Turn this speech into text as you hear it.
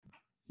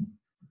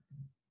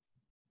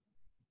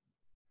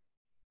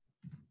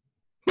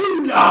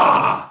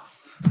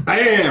I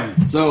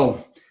am.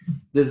 So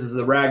this is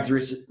the rags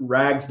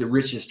to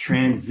riches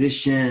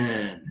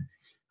transition.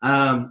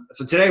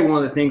 So today,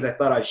 one of the things I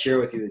thought I'd share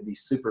with you would be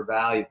super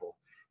valuable.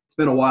 It's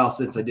been a while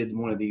since I did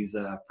one of these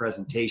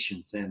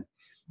presentations, and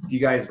if you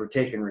guys were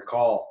taking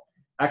recall,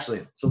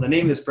 actually, so the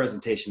name of this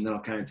presentation, then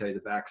I'll kind of tell you the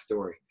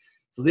backstory.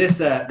 So this,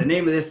 the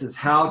name of this is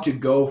How to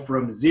Go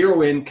from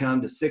Zero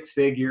Income to Six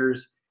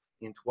Figures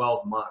in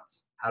 12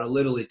 Months. How to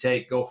literally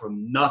go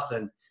from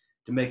nothing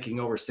to making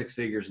over six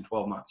figures in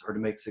 12 months, or to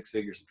make six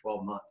figures in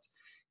 12 months.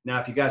 Now,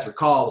 if you guys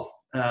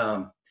recall,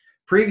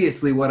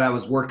 previously what I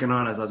was working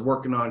on is I was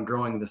working on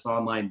growing this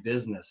online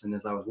business. And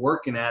as I was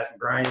working at it,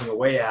 grinding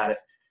away at it,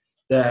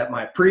 that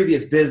my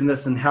previous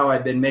business and how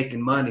I'd been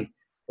making money,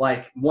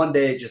 like one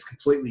day it just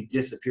completely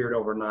disappeared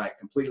overnight,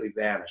 completely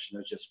vanished. And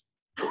it was just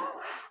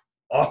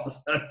all of a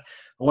sudden,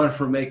 I went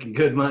from making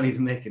good money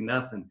to making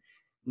nothing.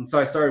 And so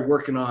I started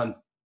working on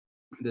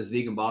this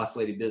Vegan Boss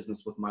Lady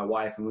business with my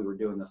wife, and we were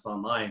doing this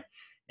online,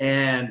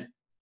 and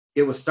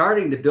it was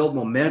starting to build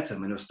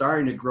momentum, and it was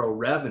starting to grow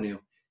revenue,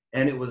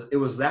 and it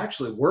was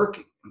actually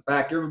working. In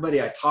fact,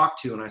 everybody I talked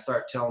to and I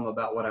started telling them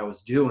about what I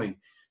was doing,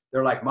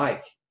 they're like,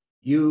 Mike,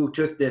 you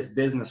took this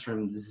business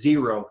from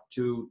zero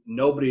to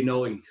nobody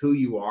knowing who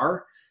you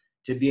are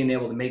to being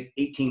able to make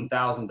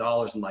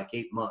 $18,000 in like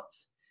 8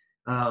 months.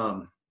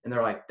 And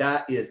they're like,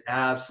 that is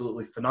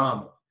absolutely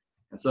phenomenal.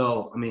 And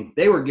so, I mean,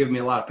 they were giving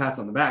me a lot of pats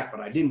on the back,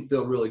 but I didn't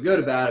feel really good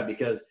about it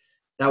because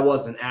that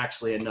wasn't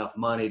actually enough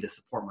money to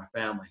support my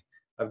family.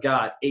 I've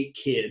got 8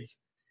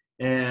 kids,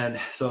 and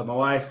so my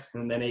wife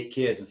and then 8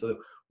 kids. And so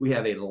we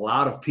have a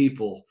lot of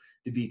people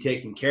to be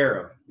taken care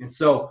of. And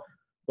so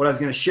what I was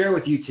going to share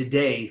with you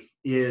today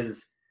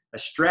is a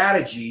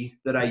strategy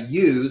that I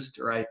used,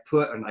 or I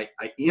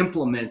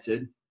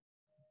implemented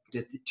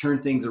to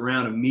turn things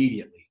around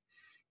immediately.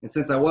 And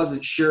since I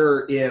wasn't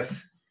sure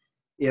if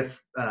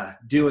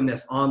doing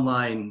this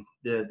online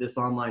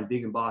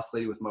Vegan Boss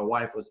Lady with my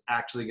wife was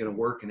actually going to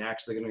work and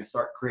actually going to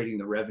start creating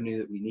the revenue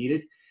that we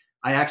needed,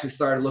 I actually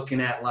started looking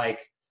at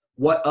like,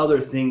 what other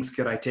things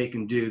could I take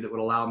and do that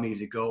would allow me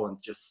to go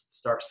and just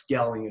start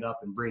scaling it up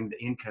and bring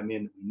the income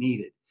in that we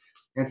needed.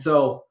 And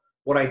so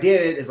what I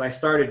did is I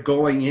started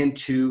going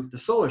into the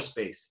solar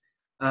space.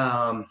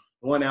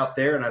 Went out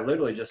there and I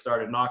literally just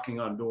started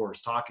knocking on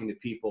doors, talking to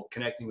people,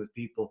 connecting with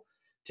people,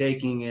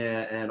 taking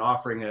and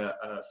offering a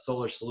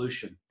solar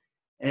solution.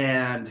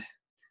 And,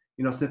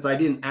 you know, since I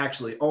didn't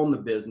actually own the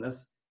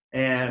business,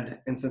 and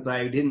since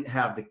I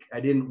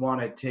didn't want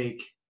to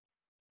take,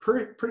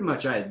 pretty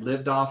much I had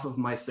lived off of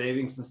my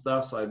savings and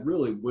stuff. So I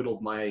really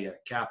whittled my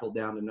capital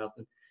down to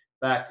nothing.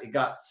 In fact, it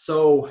got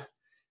so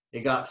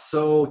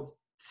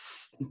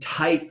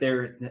tight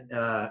there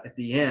at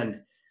the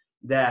end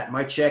that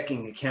my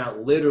checking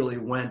account literally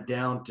went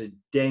down to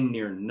dang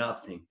near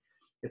nothing.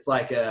 It's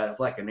like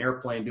an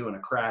airplane doing a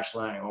crash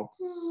landing.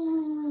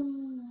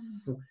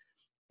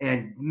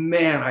 And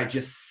man, I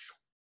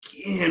just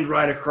skinned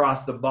right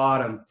across the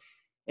bottom.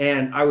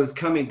 And I was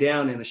coming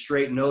down in a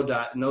straight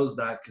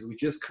nosedive because we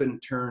just couldn't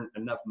turn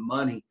enough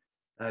money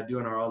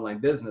doing our online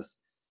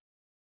business,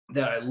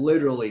 that I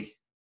literally,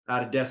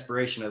 out of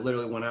desperation, I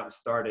literally went out and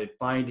started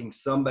finding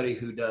somebody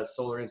who does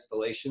solar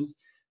installations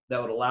that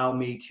would allow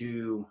me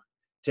to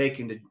take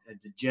and to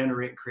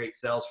generate and create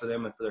sales for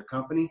them and for their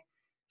company.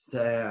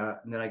 And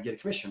then I get a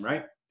commission,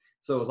 right?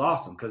 So it was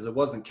awesome because it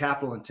wasn't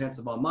capital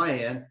intensive on my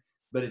end,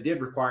 but it did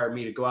require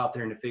me to go out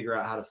there and to figure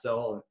out how to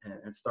sell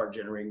and start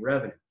generating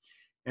revenue.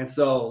 And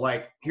so,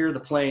 like, here the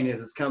plane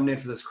is, it's coming in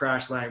for this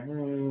crash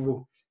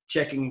line,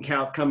 checking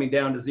accounts coming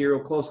down to zero,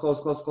 close.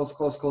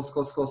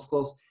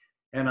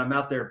 And I'm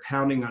out there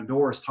pounding on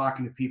doors,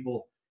 talking to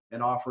people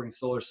and offering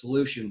solar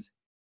solutions.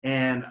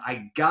 And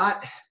I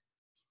got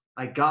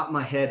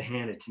my head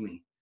handed to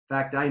me. In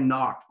fact, I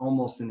knocked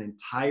almost an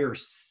entire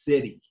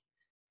city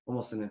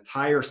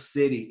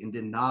and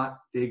did not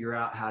figure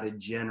out how to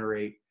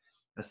generate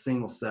a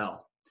single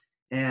sale.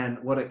 And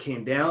what it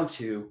came down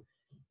to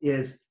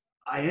is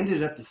I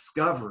ended up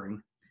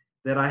discovering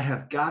that I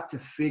have got to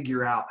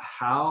figure out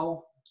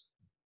how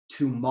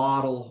to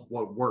model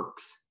what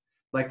works.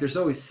 Like, there's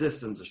always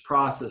systems, there's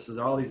processes,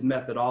 all these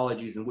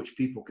methodologies in which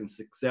people can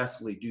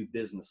successfully do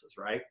businesses,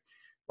 right?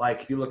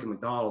 Like if you look at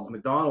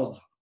McDonald's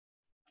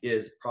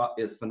is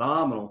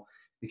phenomenal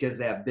because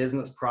they have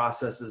business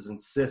processes and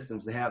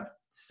systems. They have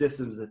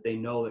systems that they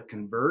know that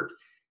convert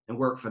and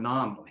work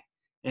phenomenally.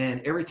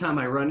 And every time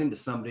I run into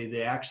somebody,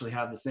 they actually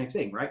have the same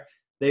thing, right?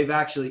 They've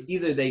actually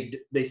either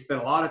they spent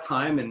a lot of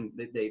time and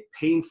they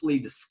painfully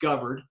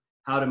discovered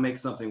how to make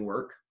something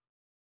work,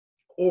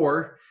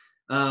 or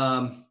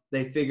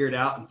they figured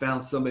out and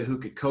found somebody who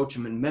could coach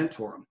them and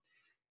mentor them.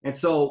 And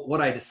so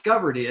what I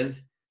discovered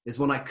is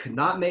when I could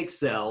not make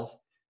sales,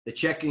 the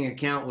checking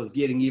account was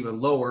getting even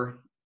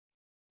lower.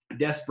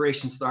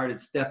 Desperation started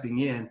stepping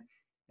in,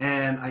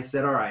 and I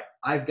said, all right,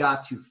 I've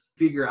got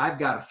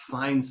to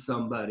find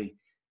somebody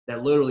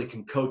that literally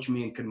can coach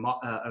me and can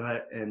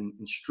and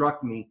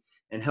instruct me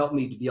and help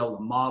me to be able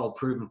to model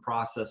proven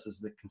processes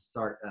that can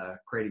start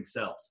creating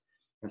sales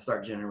and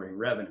start generating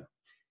revenue.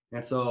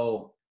 And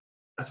so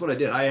that's what I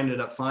did. I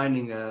ended up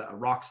finding a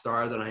rock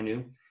star that I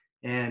knew,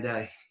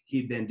 and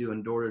he'd been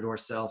doing door-to-door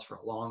sales for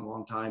a long,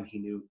 long time. He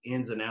knew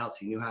ins and outs.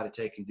 He knew how to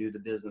take and do the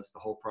business, the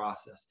whole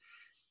process.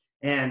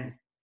 And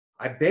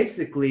I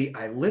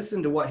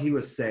listened to what he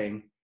was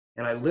saying,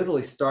 and I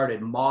literally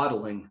started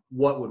modeling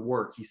what would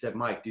work. He said,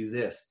 Mike, do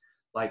this.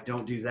 Like,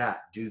 don't do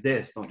that. Do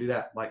this. Don't do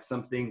that. Like,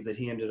 some things that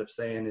he ended up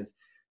saying is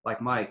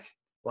like, Mike,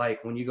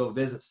 like when you go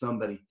visit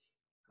somebody,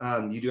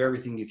 you do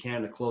everything you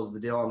can to close the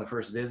deal on the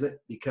first visit,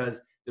 because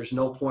there's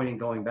no point in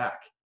going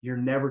back. You're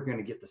never going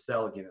to get the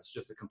sell again. It's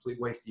just a complete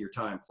waste of your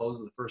time.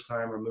 Close it the first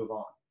time or move on.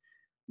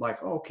 I'm like,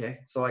 oh, okay.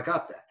 So I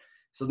got that.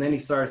 So then he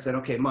started saying,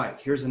 okay, Mike,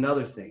 here's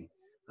another thing.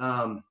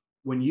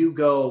 When you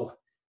go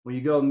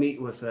meet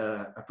with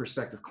a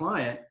prospective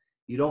client,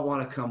 you don't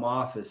want to come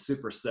off as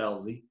super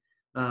salesy,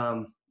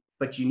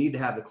 but you need to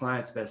have the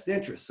client's best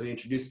interest. So he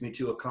introduced me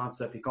to a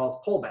concept he calls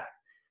pullback,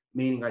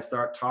 meaning I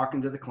start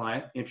talking to the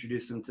client,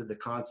 introduce them to the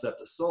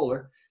concept of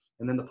solar,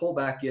 and then the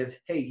pullback is,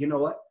 hey, you know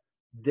what?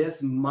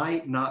 This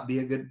might not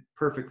be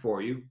perfect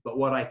for you, but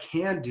what I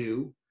can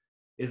do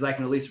is I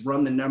can at least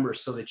run the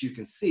numbers so that you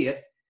can see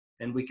it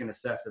and we can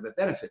assess if it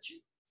benefits you.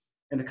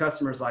 And the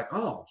customer's like,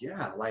 oh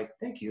yeah, like,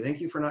 thank you.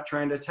 Thank you for not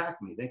trying to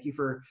attack me. Thank you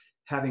for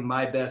having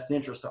my best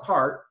interest at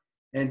heart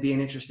and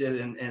being interested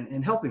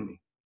in helping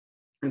me.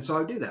 And so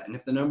I do that. And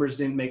if the numbers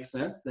didn't make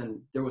sense,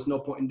 then there was no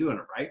point in doing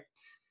it, right?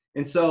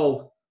 And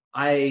so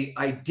I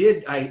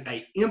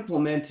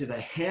implemented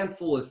a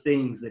handful of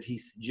things that he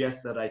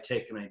suggests that I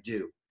take and I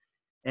do.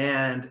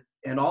 And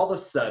all of a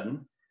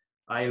sudden,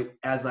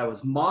 as I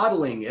was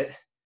modeling it,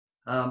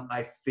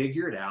 I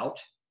figured out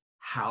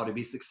how to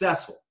be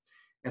successful.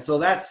 And so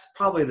that's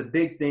probably the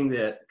big thing,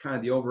 that kind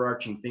of the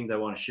overarching thing that I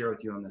want to share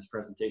with you on this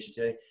presentation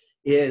today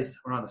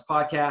or on this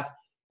podcast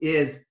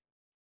is,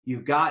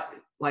 you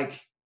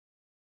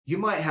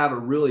might have a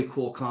really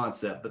cool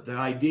concept, but the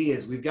idea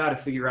is we've got to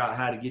figure out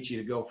how to get you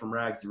to go from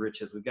rags to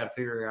riches. We've got to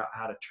figure out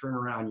how to turn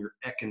around your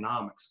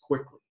economics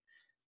quickly.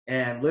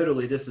 And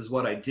literally, this is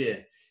what I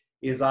did.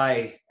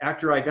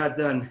 After I got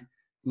done,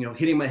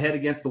 hitting my head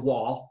against the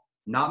wall,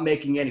 not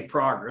making any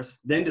progress,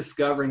 then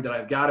discovering that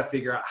I've got to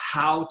figure out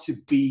how to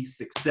be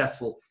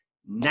successful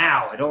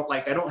now. I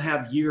don't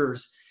have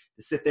years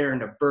to sit there and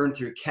to burn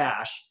through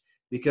cash,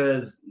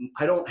 because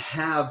I don't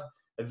have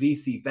a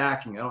VC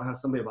backing. I don't have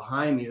somebody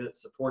behind me that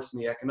supports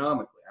me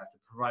economically. I have to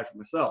provide for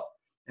myself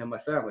and my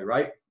family,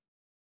 right?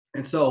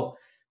 And so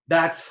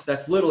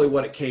that's literally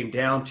what it came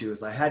down to,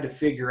 is I had to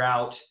figure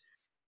out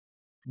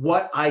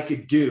what I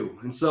could do.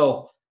 And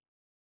so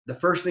the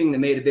first thing that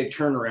made a big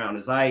turnaround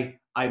is I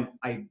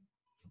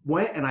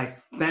went and I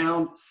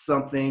found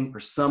something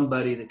or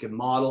somebody that could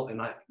model and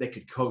they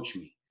could coach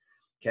me.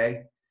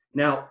 Okay.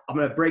 Now I'm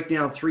going to break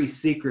down 3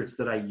 secrets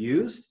that I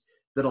used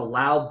that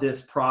allowed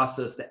this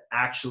process to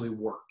actually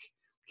work.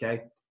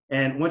 Okay.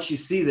 And once you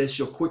see this,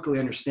 you'll quickly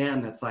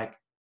understand that's like,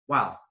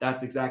 wow,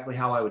 that's exactly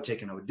how I would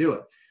take and I would do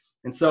it.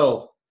 And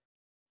so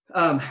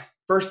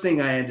first thing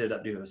I ended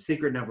up doing,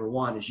 secret number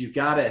 1, is you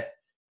got to,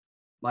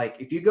 like,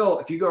 if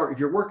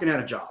you're working at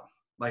a job,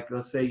 like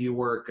let's say you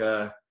work,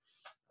 I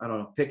don't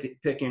know,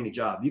 pick any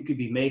job. You could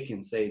be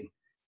making, say,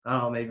 I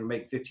don't know, maybe you're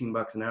making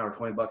 $15 an hour,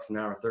 $20 an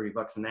hour,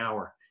 $30 an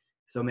hour.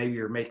 So maybe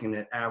you're making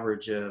an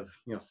average of,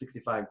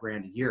 $65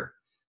 grand a year.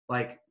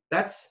 Like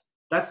that's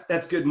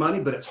good money,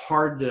 but it's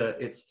hard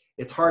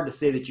to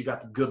say that you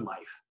got the good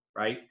life,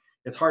 right?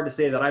 It's hard to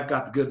say that I've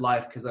got the good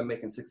life because I'm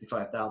making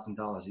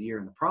 $65,000 a year.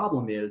 And the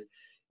problem is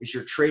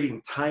you're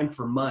trading time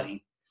for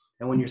money.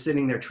 And when you're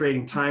sitting there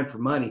trading time for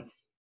money,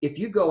 if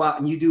you go out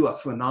and you do a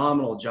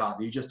phenomenal job,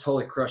 you just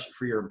totally crush it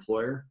for your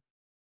employer,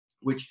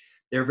 which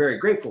they're very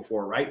grateful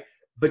for, right?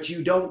 But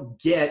you don't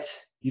get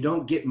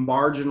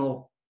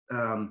marginal,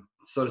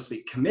 so to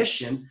speak,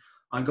 commission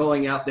on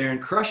going out there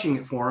and crushing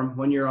it for them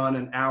when you're on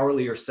an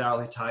hourly or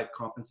salary type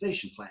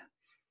compensation plan.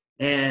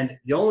 And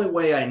the only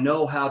way I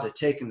know how to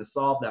take and to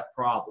solve that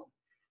problem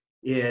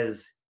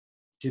is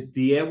to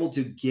be able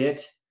to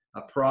get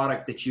a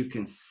product that you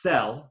can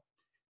sell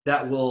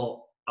that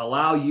will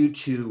allow you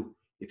to,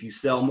 if you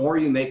sell more,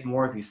 you make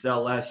more. If you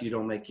sell less, you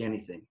don't make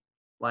anything.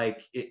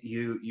 Like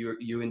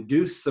you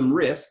induce some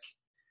risk,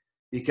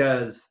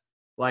 because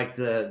like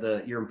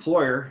your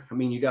employer, I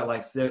mean, you got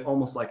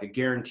almost like a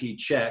guaranteed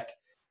check,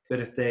 but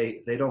if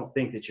they don't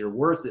think that you're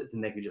worth it,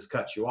 then they could just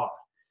cut you off.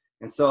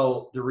 And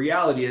so the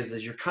reality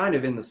is you're kind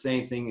of in the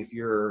same thing if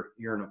you're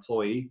an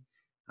employee.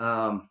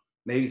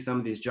 Maybe some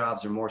of these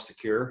jobs are more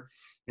secure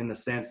in the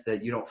sense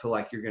that you don't feel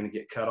like you're going to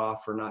get cut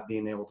off for not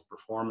being able to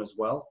perform as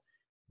well.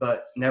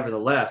 But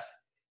nevertheless,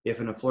 if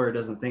an employer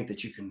doesn't think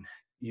that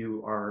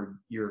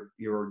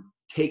you're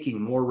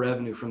taking more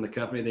revenue from the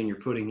company than you're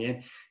putting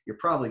in, you're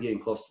probably getting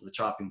close to the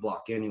chopping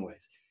block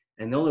anyways.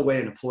 And the only way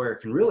an employer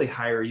can really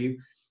hire you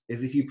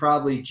is if you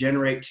probably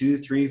generate 2,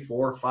 3,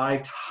 4,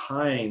 5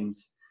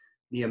 times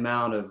the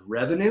amount of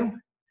revenue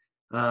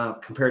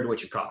compared to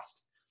what you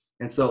cost.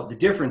 And so the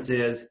difference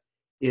is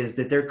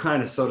that they're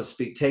kind of, so to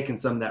speak, taking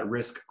some of that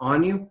risk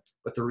on you.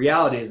 But the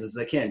reality is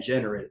they can't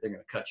generate it. They're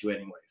going to cut you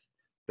anyways.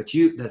 But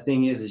the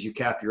thing is you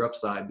cap your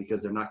upside,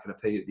 because they're not going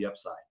to pay you the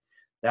upside.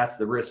 That's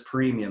the risk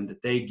premium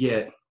that they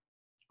get.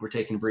 We're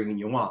taking bringing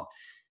you on.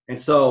 And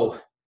so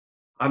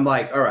I'm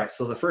like, all right,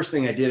 so the first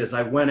thing I did is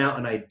I went out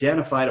and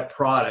identified a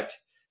product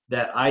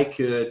that I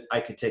could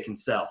take and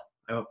sell.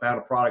 I found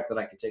a product that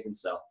I could take and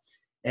sell.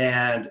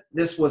 And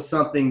this was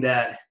something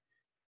that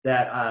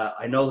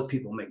I know that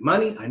people make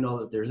money. I know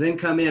that there's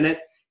income in it,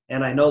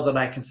 and I know that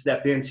I can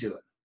step into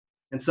it.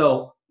 And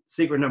so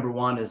secret number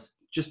one is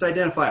just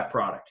identify a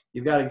product.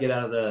 You've got to get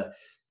out of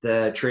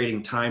the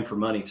trading time for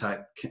money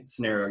type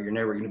scenario. You're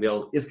never going to be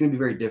able, it's going to be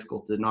very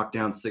difficult to knock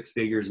down 6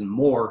 figures and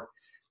more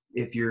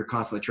if you're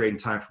constantly trading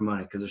time for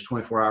money, because there's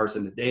 24 hours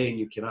in a day and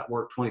you cannot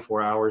work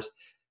 24 hours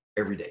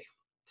every day.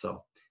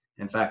 So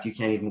in fact, you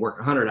can't even work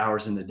 100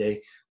 hours in a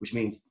day, which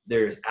means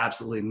there is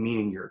absolutely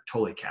meaning you're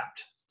totally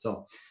capped.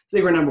 So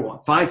secret number one,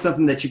 find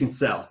something that you can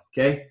sell.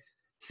 Okay.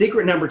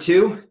 Secret number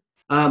two,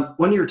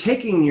 when you're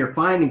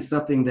finding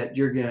something that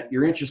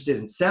you're interested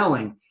in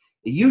selling,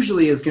 it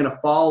usually is going to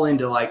fall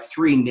into like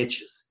 3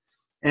 niches.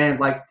 And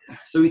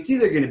so it's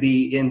either going to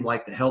be in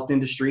like the health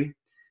industry,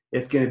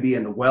 it's going to be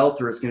in the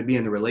wealth, or it's going to be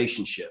in the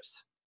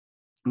relationships.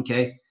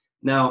 Okay.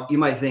 Now you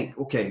might think,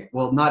 okay,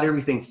 well, not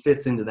everything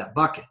fits into that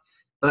bucket,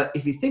 but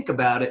if you think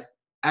about it,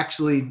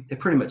 actually it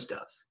pretty much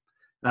does.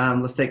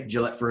 Let's take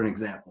Gillette for an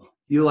example.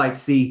 You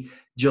see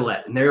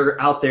Gillette and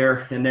they're out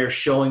there and they're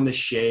showing the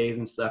shave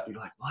and stuff. You're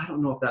like, well, I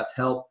don't know if that's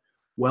health,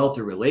 wealth,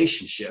 or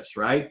relationships,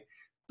 right?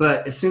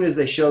 But as soon as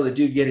they show the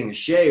dude getting a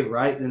shave,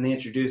 right, then they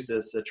introduce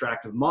this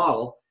attractive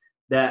model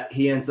that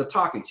he ends up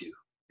talking to.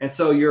 And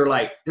so you're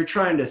like, they're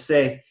trying to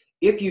say,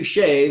 if you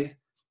shave,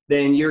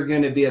 then you're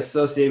going to be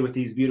associated with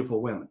these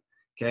beautiful women.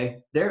 Okay.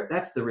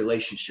 That's the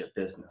relationship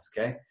business.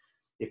 Okay.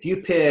 If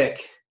you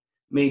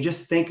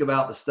just think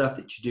about the stuff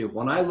that you do.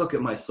 When I look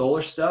at my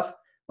solar stuff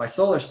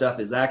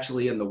is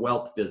actually in the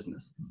wealth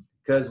business.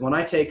 Because when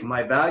I take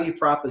my value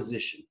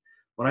proposition,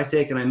 when I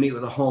take and I meet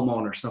with a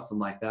homeowner or something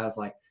like that, it's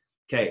like,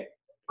 okay,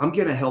 I'm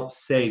going to help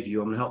save you.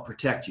 I'm going to help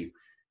protect you.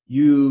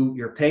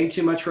 You're paying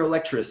too much for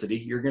electricity.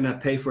 You're going to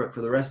pay for it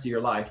for the rest of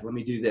your life. Let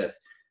me do this.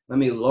 Let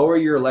me lower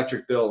your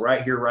electric bill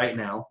right here, right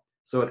now,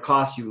 so it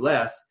costs you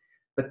less.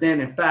 But then,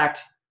 in fact,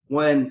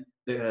 when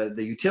the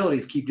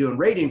utilities keep doing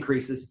rate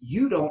increases,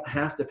 you don't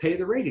have to pay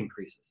the rate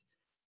increases.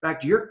 In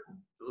fact, you're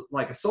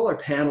like a solar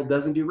panel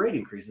doesn't do rate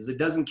increases. It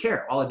doesn't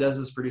care. All it does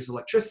is produce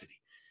electricity.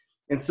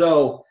 And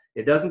so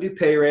it doesn't do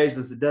pay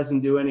raises. It doesn't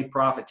do any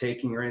profit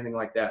taking or anything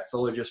like that.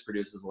 Solar just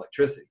produces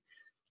electricity.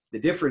 The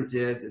difference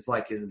is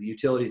the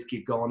utilities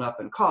keep going up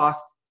in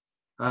cost,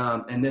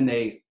 and then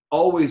they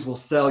always will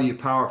sell you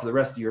power for the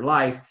rest of your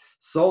life.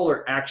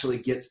 Solar actually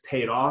gets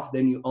paid off.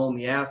 Then you own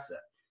the asset.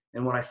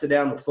 And when I sit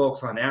down with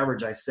folks, on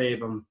average, I save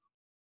them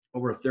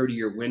over a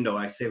 30-year window.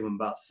 I save them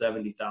about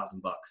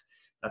 $70,000.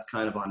 That's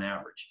kind of on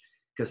average,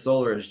 because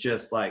solar is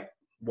just like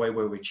way,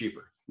 way, way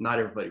cheaper. Not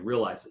everybody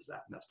realizes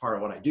that. And that's part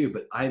of what I do,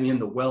 but I'm in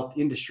the wealth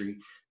industry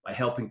by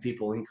helping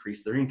people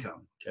increase their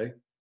income. Okay.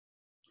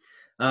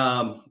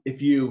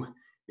 If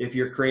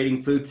you're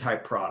creating food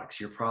type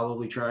products, you're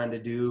probably trying to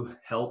do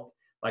health,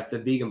 like the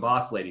Vegan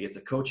Boss Lady. It's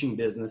a coaching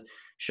business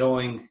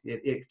showing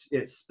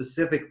it's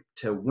specific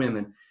to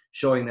women,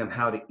 showing them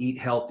how to eat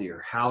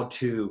healthier, how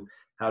to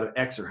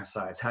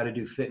exercise, how to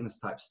do fitness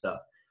type stuff.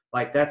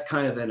 Like that's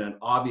kind of in an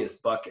obvious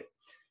bucket.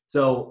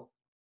 So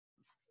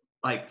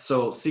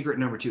secret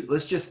number two,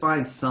 let's just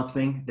find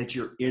something that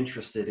you're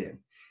interested in.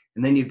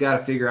 And then you've got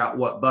to figure out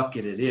what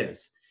bucket it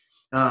is.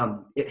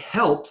 It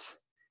helps.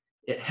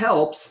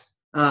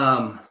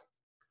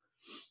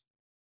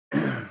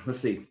 Let's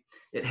see.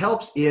 It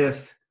helps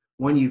if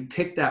when you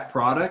pick that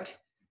product,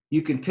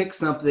 you can pick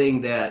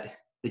something that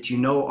you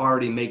know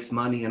already makes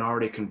money and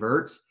already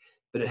converts,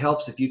 but it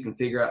helps if you can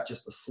figure out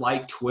just a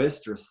slight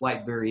twist or a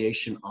slight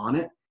variation on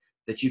it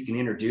that you can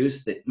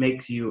introduce that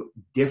makes you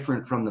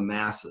different from the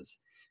masses.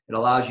 It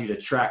allows you to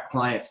attract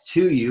clients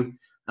to you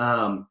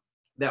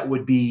that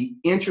would be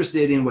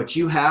interested in what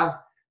you have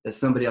that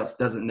somebody else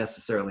doesn't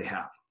necessarily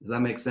have. Does that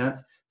make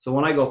sense? So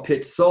when I go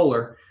pitch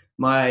solar,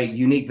 my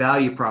unique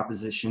value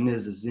proposition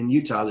is in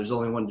Utah, there's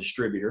only one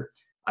distributor.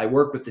 I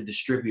work with the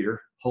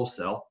distributor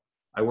wholesale.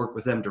 I work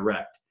with them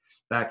direct.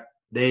 In fact,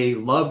 they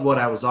loved what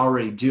I was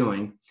already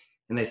doing.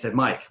 And they said,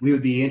 Mike, we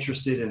would be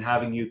interested in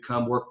having you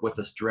come work with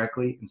us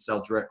directly and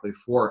sell directly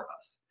for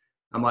us.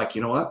 I'm like,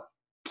 you know what?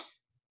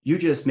 You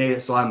just made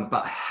it so I'm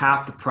about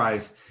half the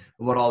price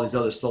of what all these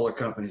other solar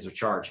companies are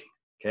charging.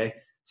 Okay.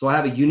 So I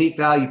have a unique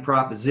value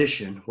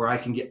proposition where I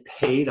can get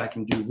paid, I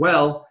can do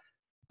well,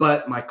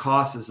 but my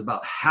cost is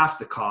about half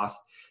the cost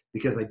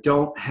because I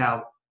don't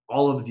have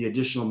all of the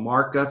additional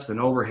markups and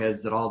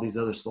overheads that all these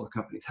other solar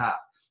companies have.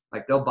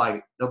 Like they'll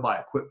buy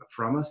equipment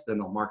from us, then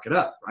they'll mark it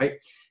up, right?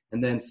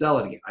 And then sell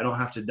it again. I don't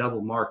have to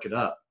double mark it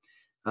up.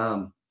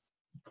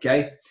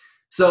 Okay.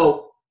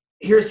 So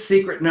here's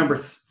secret number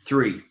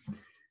three.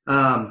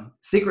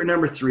 Secret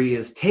number three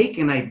is take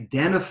and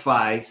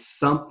identify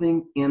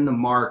something in the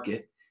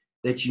market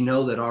that you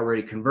know that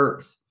already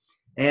converts.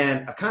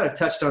 And I kind of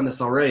touched on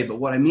this already, but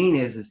what I mean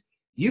is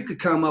you could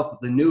come up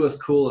with the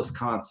newest, coolest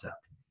concept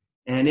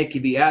and it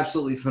could be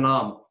absolutely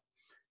phenomenal.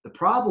 The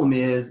problem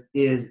is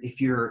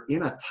if you're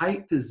in a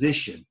tight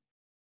position,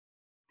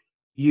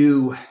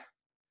 you're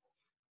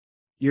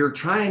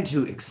trying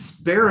to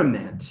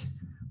experiment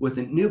with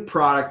a new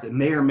product that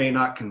may or may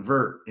not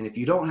convert. And if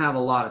you don't have a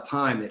lot of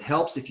time, it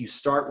helps if you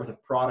start with a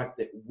product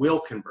that will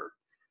convert.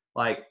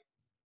 Like,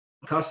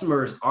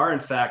 customers are in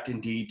fact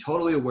indeed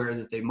totally aware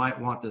that they might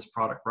want this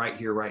product right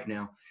here, right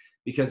now,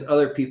 because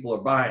other people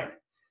are buying it.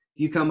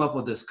 You come up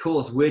with this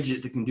coolest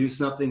widget that can do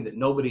something that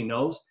nobody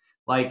knows,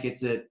 like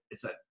it's an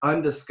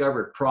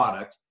undiscovered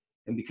product.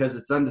 And because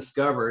it's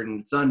undiscovered and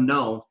it's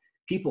unknown,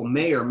 people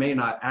may or may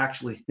not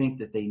actually think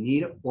that they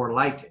need it or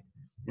like it.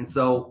 And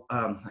so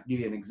I'll give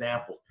you an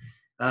example.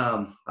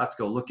 I have to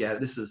go look at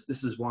it. This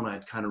is one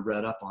I'd kind of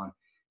read up on.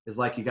 Is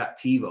like, you got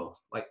TiVo.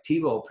 Like,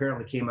 TiVo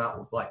apparently came out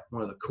with like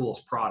one of the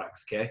coolest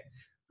products, okay?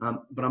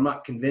 But I'm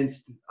not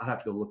convinced. I'll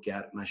have to go look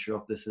at it, and I sure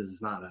hope this is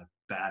not a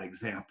bad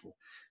example.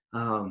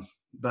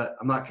 But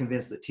I'm not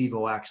convinced that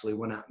TiVo actually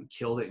went out and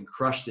killed it and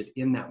crushed it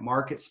in that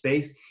market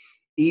space,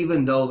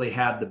 even though they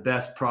had the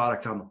best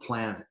product on the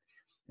planet.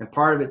 And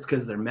part of it's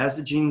because of their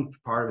messaging,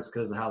 part of it's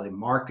because of how they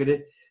market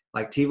it.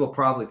 Like, TiVo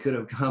probably could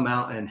have come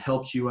out and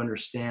helped you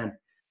understand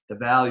the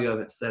value of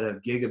it instead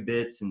of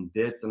gigabits and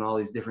bits and all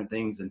these different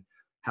things, and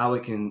how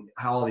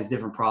all these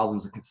different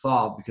problems it can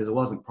solve, because it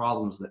wasn't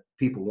problems that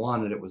people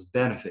wanted, it was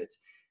benefits.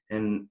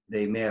 And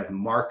they may have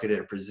marketed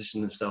or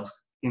positioned themselves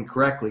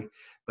incorrectly,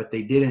 but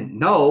they didn't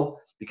know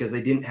because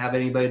they didn't have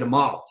anybody to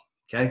model.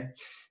 Okay.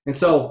 And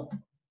so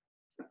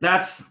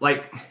that's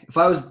like,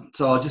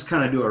 so I'll just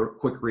kind of do a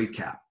quick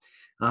recap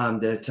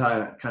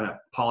to kind of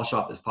polish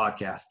off this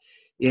podcast.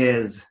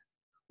 Is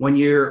when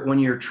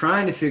you're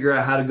trying to figure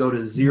out how to go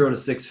to 0 to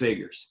 6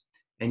 figures,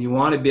 and you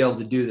want to be able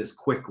to do this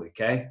quickly.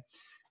 Okay.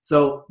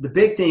 So the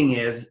big thing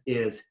is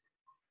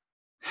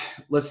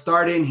let's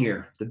start in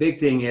here. The big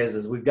thing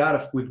is we've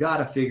got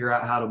to figure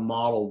out how to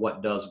model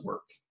what does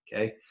work.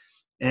 Okay.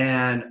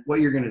 And what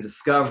you're going to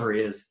discover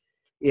is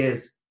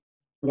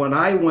when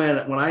I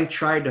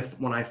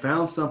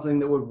found something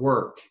that would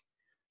work,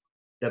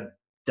 the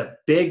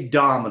big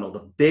domino,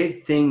 the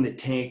big thing that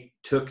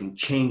took and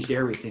changed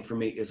everything for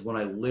me is when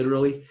I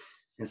literally,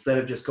 instead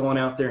of just going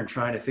out there and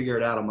trying to figure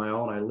it out on my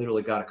own, I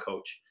literally got a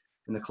coach.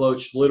 And the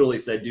coach literally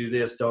said, do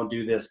this, don't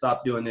do this,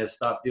 stop doing this,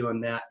 stop doing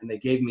that. And they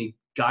gave me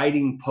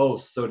guiding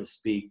posts, so to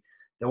speak,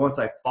 that once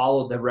I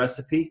followed the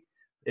recipe,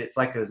 it's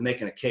like I was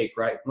making a cake,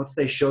 right? Once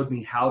they showed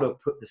me how to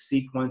put the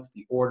sequence,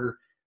 the order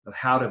of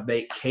how to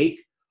make cake,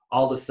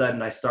 all of a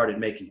sudden I started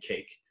making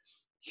cake.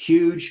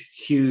 Huge,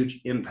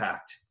 huge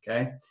impact,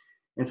 okay?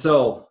 And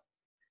so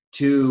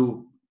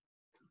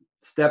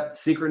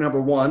secret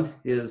number 1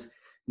 is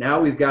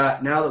now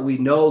that we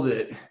know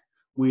that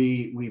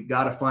we've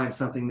got to find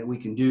something that we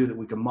can do, that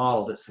we can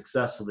model, that's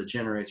successful, that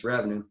generates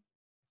revenue.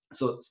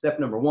 So step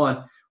number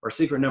 1, or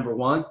secret number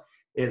 1,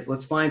 is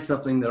let's find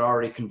something that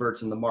already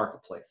converts in the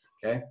marketplace.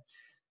 Okay.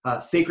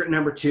 Secret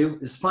number 2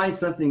 is find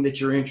something that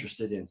you're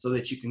interested in, so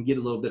that you can get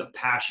a little bit of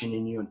passion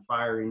in you and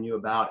fire in you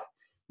about it.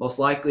 Most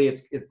likely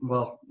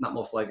not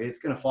most likely, it's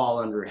going to fall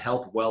under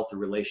health, wealth, or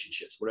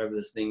relationships, whatever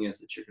this thing is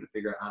that you're going to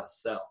figure out how to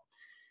sell.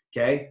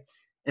 Okay.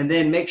 And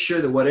then make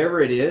sure that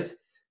whatever it is,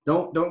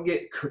 don't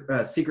get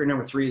secret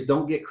number 3 is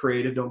don't get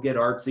creative, don't get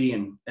artsy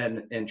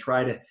and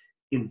try to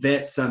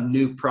invent some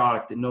new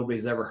product that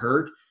nobody's ever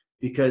heard,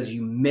 because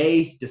you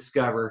may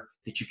discover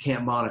that you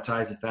can't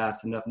monetize it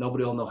fast enough.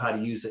 Nobody will know how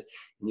to use it,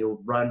 and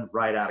you'll run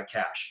right out of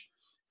cash.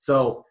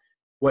 So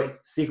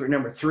secret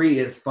number 3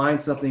 is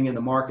find something in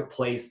the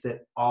marketplace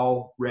that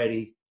already,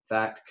 in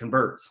fact,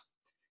 converts.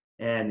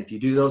 And if you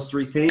do those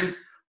 3 things,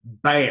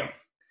 bam.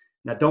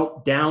 Now,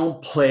 don't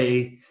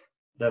downplay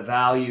the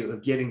value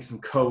of getting some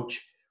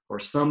coach or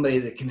somebody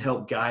that can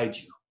help guide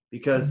you,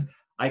 because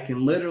I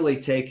can literally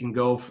take and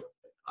go.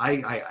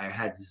 I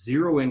had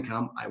 0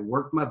 income. I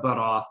worked my butt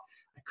off.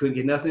 I couldn't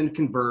get nothing to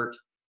convert.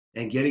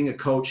 And getting a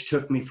coach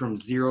took me from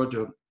 0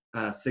 to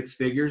 6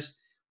 figures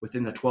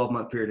within the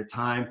 12-month period of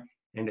time.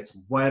 And it's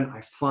when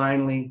I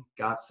finally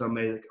got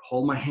somebody that could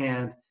hold my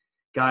hand,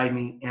 guide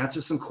me,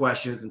 answer some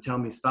questions, and tell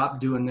me, stop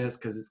doing this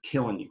because it's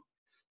killing you.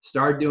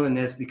 Start doing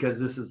this because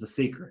this is the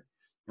secret.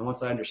 And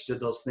once I understood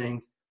those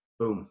things,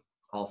 boom,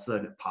 all of a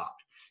sudden it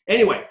popped.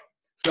 Anyway,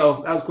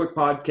 so that was a quick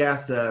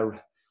podcast.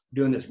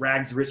 Doing this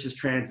rags to riches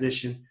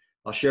transition.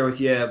 I'll share with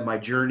you my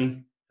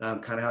journey,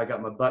 kind of how I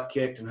got my butt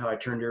kicked and how I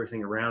turned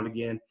everything around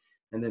again,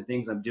 and then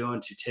things I'm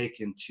doing to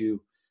take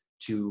into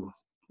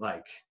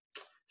like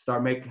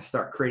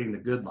start creating the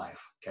good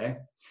life. Okay.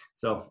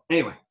 So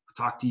anyway,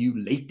 I'll talk to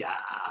you later.